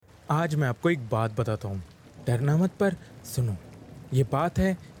आज मैं आपको एक बात बताता हूँ। डरना मत, पर सुनो। ये बात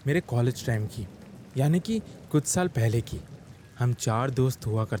है मेरे कॉलेज टाइम की, यानी कि कुछ साल पहले की। हम 4 दोस्त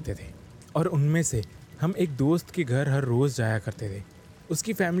हुआ करते थे और उनमें से हम एक दोस्त के घर हर रोज़ जाया करते थे।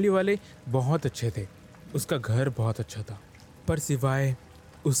 उसकी फैमिली वाले बहुत अच्छे थे, उसका घर बहुत अच्छा था, पर सिवाय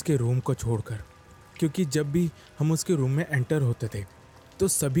उसके रूम को छोड़कर, क्योंकि जब भी हम उसके रूम में एंटर होते थे तो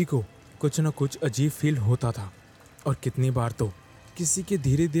सभी को कुछ ना कुछ अजीब फील होता था। और कितनी बार तो किसी के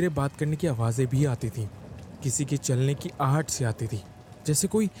धीरे धीरे बात करने की आवाज़ें भी आती थीं, किसी के चलने की आहट से आती थी, जैसे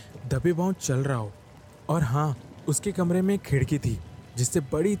कोई दबे पांव चल रहा हो। और हाँ, उसके कमरे में एक खिड़की थी जिससे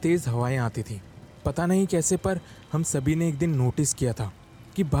बड़ी तेज़ हवाएं आती थीं। पता नहीं कैसे, पर हम सभी ने एक दिन नोटिस किया था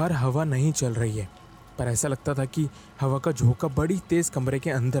कि बाहर हवा नहीं चल रही है, पर ऐसा लगता था कि हवा का झोंका बड़ी तेज़ कमरे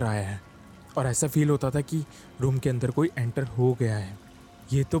के अंदर आया है और ऐसा फील होता था कि रूम के अंदर कोई एंटर हो गया है।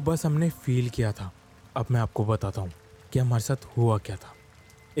 ये तो बस हमने फील किया था। अब मैं आपको बताता हूँ कि हमारे साथ हुआ क्या था।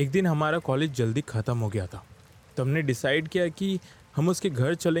 एक दिन हमारा कॉलेज जल्दी ख़त्म हो गया था, तो हमने डिसाइड किया कि हम उसके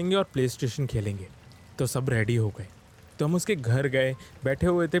घर चलेंगे और प्ले स्टेशन खेलेंगे। तो सब रेडी हो गए, तो हम उसके घर गए, बैठे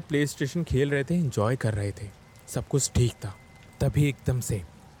हुए थे, प्ले स्टेशन खेल रहे थे, एंजॉय कर रहे थे, सब कुछ ठीक था। तभी एकदम से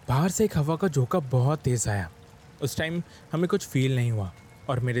बाहर से एक हवा का झोंका बहुत तेज़ आया। उस टाइम हमें कुछ फील नहीं हुआ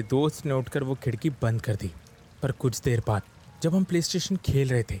और मेरे दोस्त ने उठकर वो खिड़की बंद कर दी। पर कुछ देर बाद जब हम प्ले स्टेशन खेल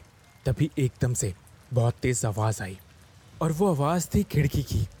रहे थे, तभी एकदम से बहुत तेज़ आवाज़ आई और वो आवाज़ थी खिड़की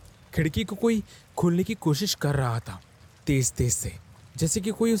की। खिड़की को कोई खोलने की कोशिश कर रहा था, तेज़ तेज़ से, जैसे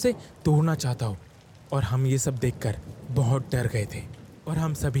कि कोई उसे तोड़ना चाहता हो। और हम ये सब देखकर बहुत डर गए थे और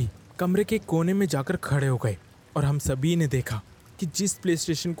हम सभी कमरे के कोने में जाकर खड़े हो गए। और हम सभी ने देखा कि जिस प्ले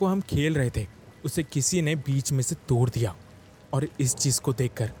स्टेशन को हम खेल रहे थे उसे किसी ने बीच में से तोड़ दिया। और इस चीज़ को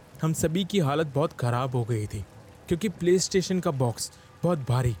देखकर हम सभी की हालत बहुत ख़राब हो गई थी, क्योंकि प्ले स्टेशन का बॉक्स बहुत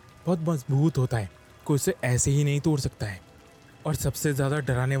भारी, बहुत मजबूत होता है, कोई उसे ऐसे ही नहीं तोड़ सकता है। और सबसे ज़्यादा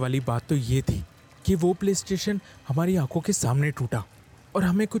डराने वाली बात तो ये थी कि वो प्ले स्टेशन हमारी आंखों के सामने टूटा और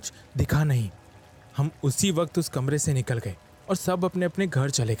हमें कुछ दिखा नहीं। हम उसी वक्त उस कमरे से निकल गए और सब अपने अपने घर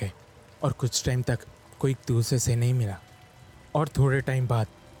चले गए और कुछ टाइम तक कोई एक दूसरे से नहीं मिला। और थोड़े टाइम बाद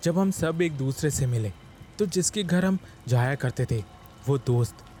जब हम सब एक दूसरे से मिले तो जिसके घर हम जाया करते थे वो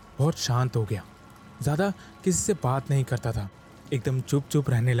दोस्त बहुत शांत हो गया, ज़्यादा किसी से बात नहीं करता था, एकदम चुप चुप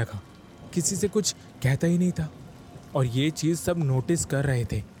रहने लगा, किसी से कुछ कहता ही नहीं था। और ये चीज़ सब नोटिस कर रहे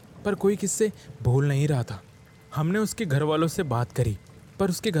थे, पर कोई किससे बोल नहीं रहा था। हमने उसके घर वालों से बात करी, पर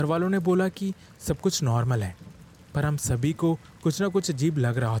उसके घर वालों ने बोला कि सब कुछ नॉर्मल है। पर हम सभी को कुछ ना कुछ अजीब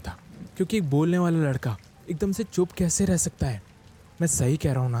लग रहा था, क्योंकि एक बोलने वाला लड़का एकदम से चुप कैसे रह सकता है। मैं सही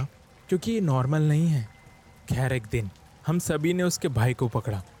कह रहा हूँ ना, क्योंकि ये नॉर्मल नहीं है। खैर, एक दिन हम सभी ने उसके भाई को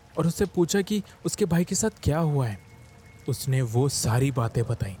पकड़ा और उससे पूछा कि उसके भाई के साथ क्या हुआ है। उसने वो सारी बातें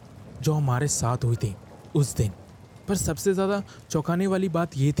बताई जो हमारे साथ हुई थी उस दिन। पर सबसे ज़्यादा चौंकाने वाली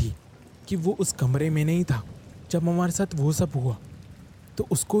बात ये थी कि वो उस कमरे में नहीं था जब हमारे साथ वो सब हुआ। तो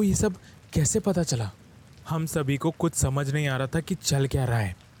उसको ये सब कैसे पता चला? हम सभी को कुछ समझ नहीं आ रहा था कि चल क्या रहा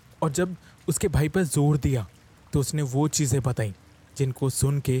है। और जब उसके भाई पर जोर दिया तो उसने वो चीज़ें बताई जिनको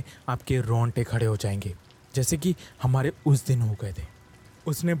सुन के आपके रोंगटे खड़े हो जाएंगे, जैसे कि हमारे उस दिन हो गए थे।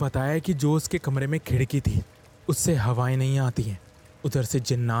 उसने बताया कि जो उसके कमरे में खिड़की थी उससे हवाएं नहीं आती हैं, उधर से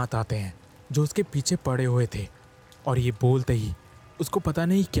जिन्नात आते हैं जो उसके पीछे पड़े हुए थे। और ये बोलते ही उसको पता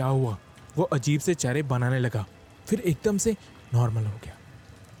नहीं क्या हुआ, वो अजीब से चेहरे बनाने लगा, फिर एकदम से नॉर्मल हो गया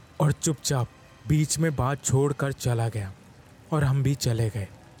और चुपचाप बीच में बात छोड़कर चला गया। और हम भी चले गए।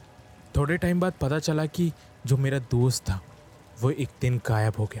 थोड़े टाइम बाद पता चला कि जो मेरा दोस्त था वो एक दिन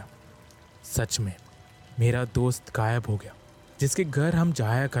गायब हो गया। सच में मेरा दोस्त गायब हो गया, जिसके घर हम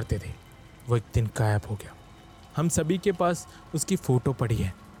जाया करते थे वो एक दिन गायब हो गया। हम सभी के पास उसकी फ़ोटो पड़ी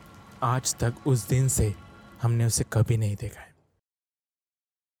है। आज तक उस दिन से हमने उसे कभी नहीं देखा है।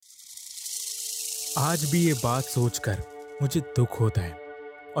 आज भी ये बात सोचकर मुझे दुख होता है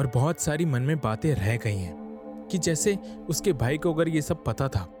और बहुत सारी मन में बातें रह गई हैं कि जैसे उसके भाई को अगर ये सब पता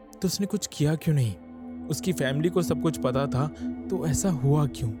था तो उसने कुछ किया क्यों नहीं, उसकी फैमिली को सब कुछ पता था तो ऐसा हुआ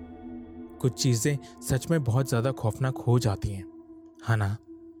क्यों। कुछ चीज़ें सच में बहुत ज़्यादा खौफनाक हो जाती हैं, है ना?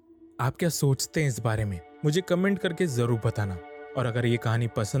 आप क्या सोचते हैं इस बारे में? मुझे कमेंट करके ज़रूर बताना। और अगर ये कहानी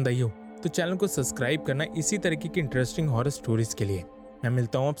पसंद आई हो तो चैनल को सब्सक्राइब करना इसी तरीके की इंटरेस्टिंग हॉरर स्टोरीज के लिए। मैं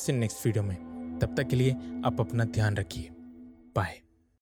मिलता हूँ आपसे नेक्स्ट वीडियो में। तब तक के लिए आप अपना ध्यान रखिए। बाय।